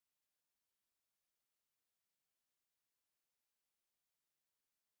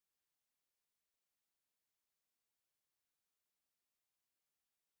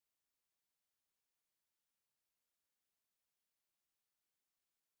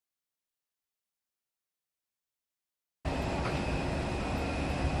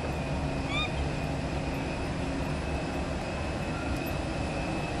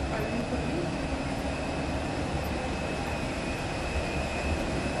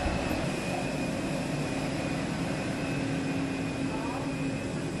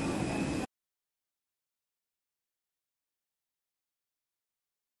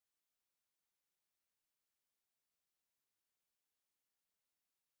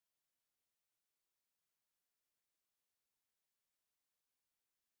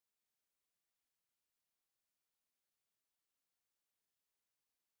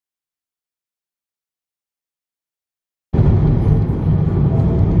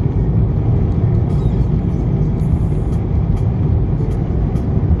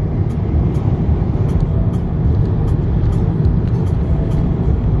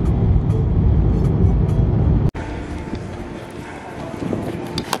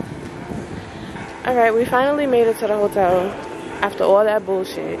Alright, we finally made it to the hotel after all that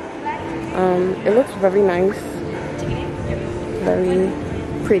bullshit. It looks very nice. Very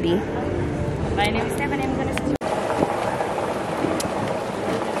pretty. My name is Stephanie. I'm gonna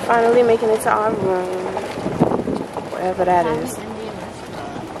Finally making it to our room. Whatever that is.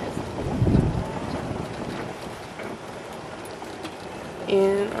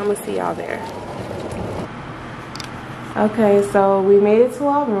 And I'm gonna see y'all there. Okay, so we made it to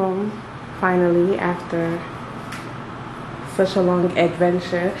our room finally after such a long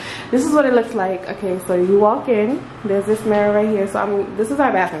adventure. This is what it looks like. Okay, so you walk in, there's this mirror right here. So this is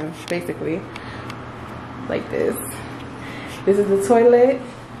our bathroom basically, like this. This is the toilet.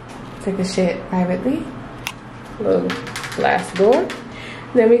 Take a shit privately. Little glass door.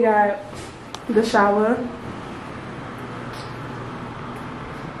 Then we got the shower.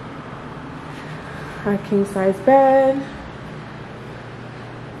 Our king size bed.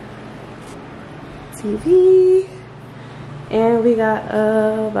 TV. And we got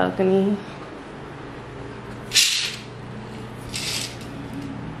a balcony.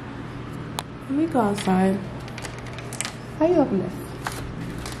 Let me go outside. How you open this?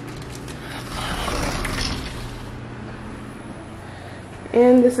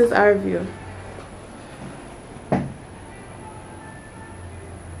 And this is our view.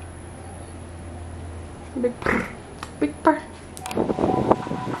 Big part.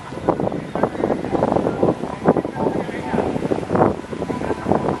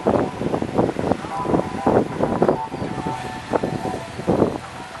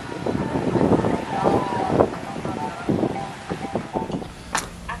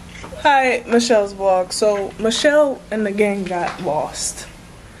 Hi, Michelle's vlog. So Michelle and the gang got lost.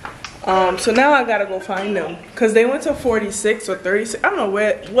 So now I gotta go find them because they went to 46 or 36. I don't know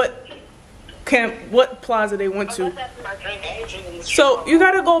what plaza they went to. So you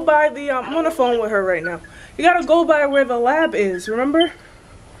gotta go by the I'm on the phone with her right now. You gotta go by where the lab is. Remember?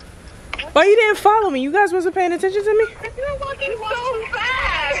 Why you didn't follow me? You guys wasn't paying attention to me? You're walking so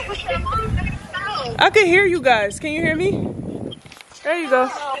fast. I can hear you guys. Can you hear me? There you go.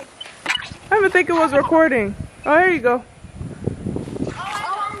 I didn't think it was recording. Oh, there you go.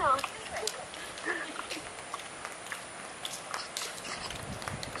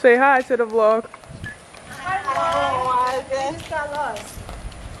 Say hi to the vlog. Oh my goodness, got lost.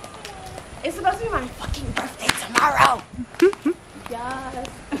 It's supposed to be my fucking birthday tomorrow. Yes.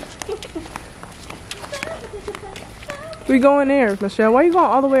 We going there, Michelle. Why you going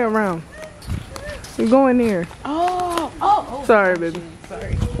all the way around? We going there. Oh. Sorry, baby.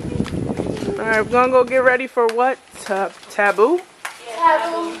 Sorry. All right, we're gonna go get ready for what? Taboo? Taboo.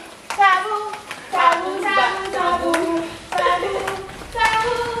 Taboo. Taboo. Taboo. Taboo. Taboo.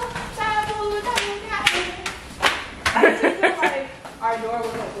 Our door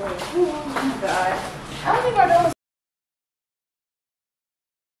wasn't closed. Oh my god. I don't think our door was.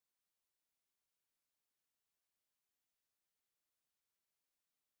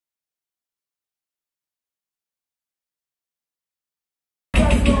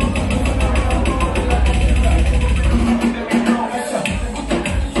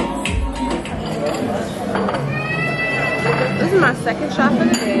 This is my second shot for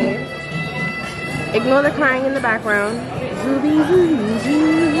the day. Ignore the crying in the background. Zooby zooby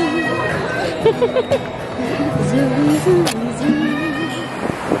zoo. Zooby zooby zoo.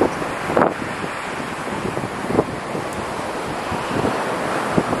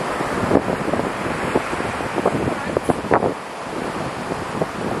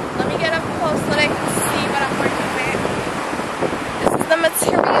 Let me get up close so they can see what I'm working with. This is the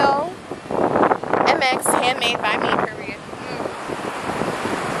material. MX, handmade by me, period.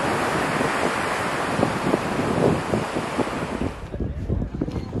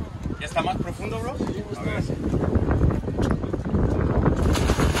 ¿Está más profundo, bro?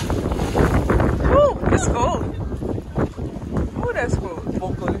 Oh, it's cold. Oh, that's cold.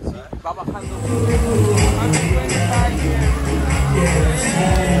 Va bajando.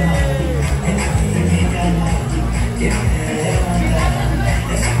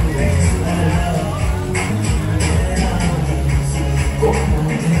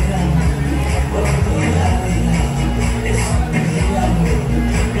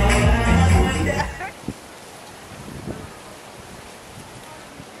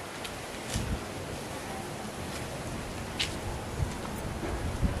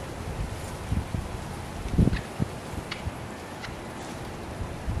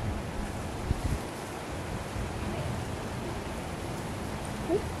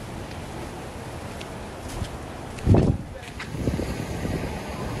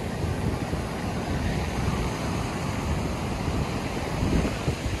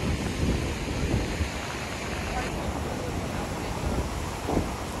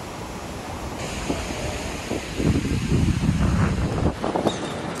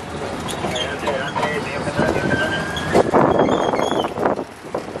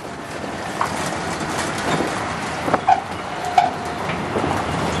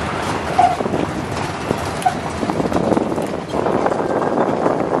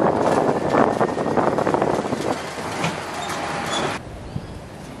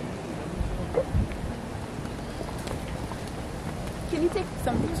 me take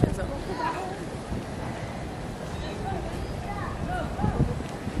some pictures of it.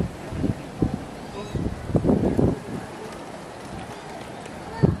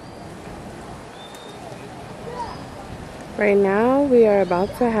 Right now, we are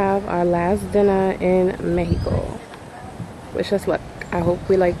about to have our last dinner in Mexico. Wish us luck. I hope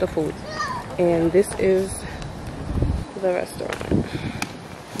we like the food. And this is the restaurant.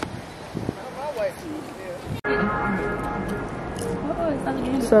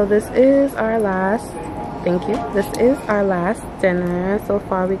 So this is our last, thank you. This is our last dinner. So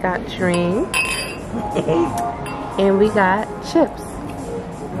far we got drinks and we got chips.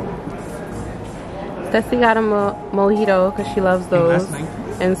 Stephanie got a mojito because she loves those,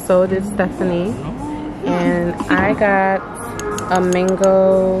 and so did Stephanie. And I got a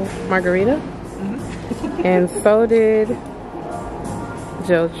mango margarita, and so did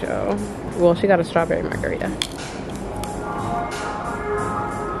Jojo. Well, she got a strawberry margarita.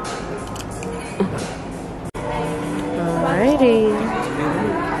 Alrighty.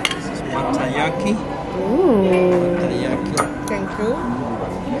 This is matayaki. Ooh. Matayaki. Thank you.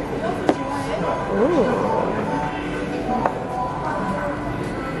 Ooh.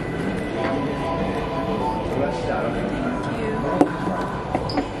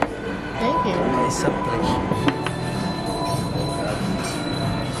 Thank you. It's a pleasure.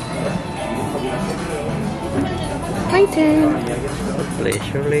 My turn. It's a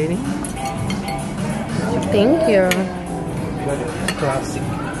pleasure, lady. Thank you. Classic.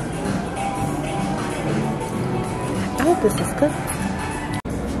 I hope this is good.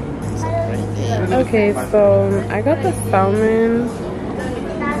 Okay, so I got the salmon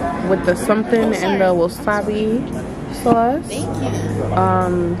with the something and the wasabi sauce.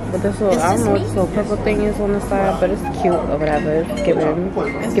 With this little, I don't know what this little purple thing is on the side, but it's cute or whatever. It's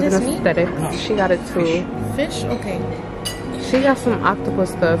giving aesthetics. She got it too. Fish? Okay. She got some octopus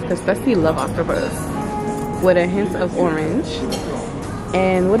stuff because Stephanie love octopus with a hint of orange.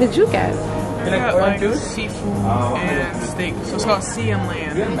 And what did you get? I got like seafood and steak. So it's called Sea and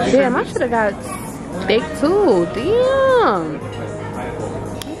Land. Damn, I should have got steak too. Damn.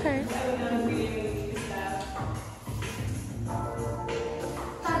 Okay.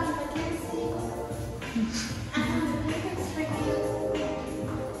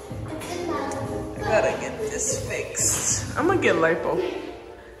 I gotta get this fixed. I'm gonna get lipo. I'm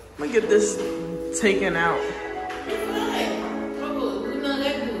gonna get this taken out.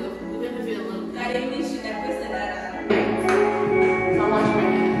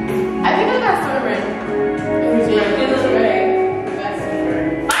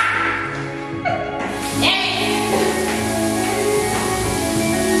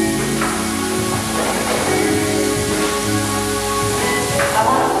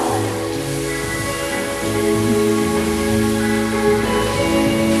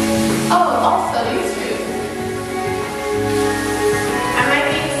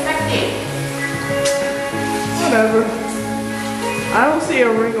 Whatever. I don't see a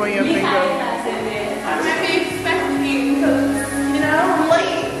ring on your finger. I might be expecting because, you know, I'm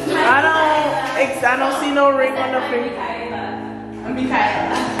late. I don't see no ring on the finger. I'm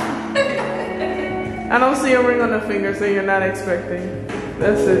Michaela. I don't see a ring on the finger, so you're not expecting.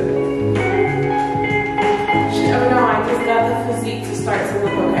 That's it. Oh no, I just got the physique to start to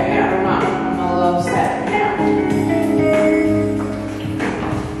look okay. I don't know. I'm a little upset now.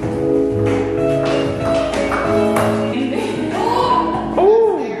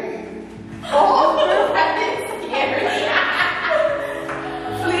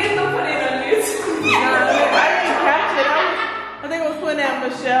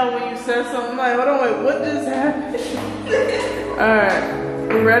 Michelle, when you said something, like, hold on, wait, what just happened? Alright,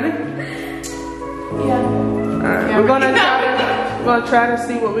 we ready? Yeah. Alright, we're gonna try to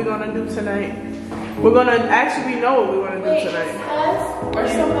see what we're gonna do tonight. We're gonna actually know what we're gonna do tonight. Us or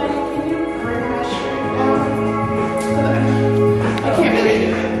somebody, can you bring my shirt down? I can't read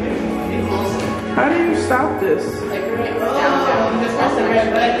it. How do you stop this? Like, bring it down. Just press the red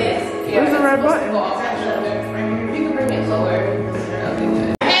button. Where's the red button? You can bring it lower.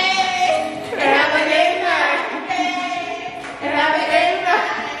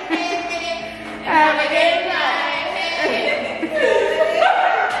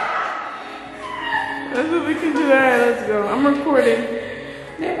 That's what we can do. Alright, let's go. I'm recording.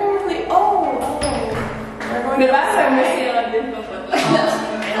 They're probably, we're going to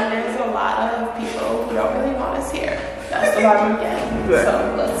and there's a lot of people who don't really want us here. That's the bottom again. Good. So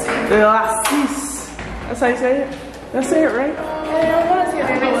let's see. De las seis. That's how you say it? That's it, right? Yeah, they don't want us here.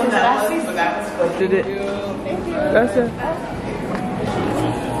 They don't want us here. Did it? That's it.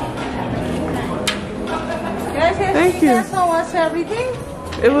 Thank Thank you. Watch everything.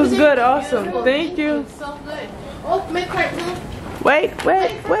 It was good. Awesome. Thank you. So good. Oh, make right now. Wait.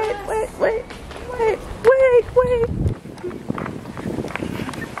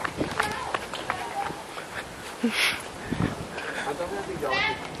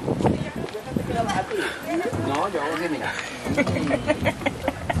 No, yo hago así, mira.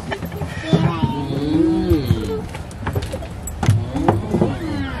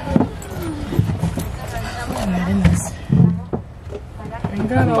 I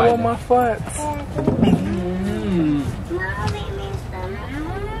got all of my farts.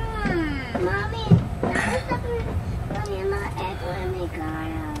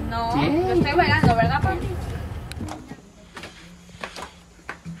 No, yo estoy bailando, ¿verdad, papi?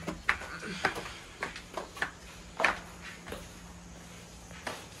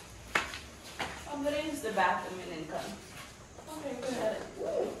 I'm gonna use the bathroom and then come. Okay, good.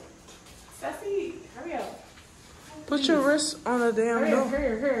 Whoa. Sassy, hurry up. Put your wrist on the damn Hurry door. up,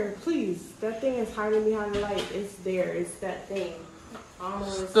 hurry, please. That thing is hiding behind the light. It's there. It's that thing. I don't know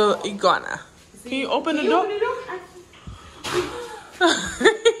what it's The called. iguana. Can you open the Can you door? open the door?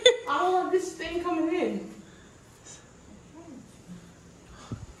 I don't want this thing coming in.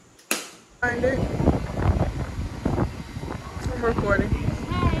 Find it. I'm recording.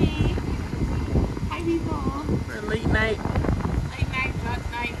 Hi. Hi, people. For late night.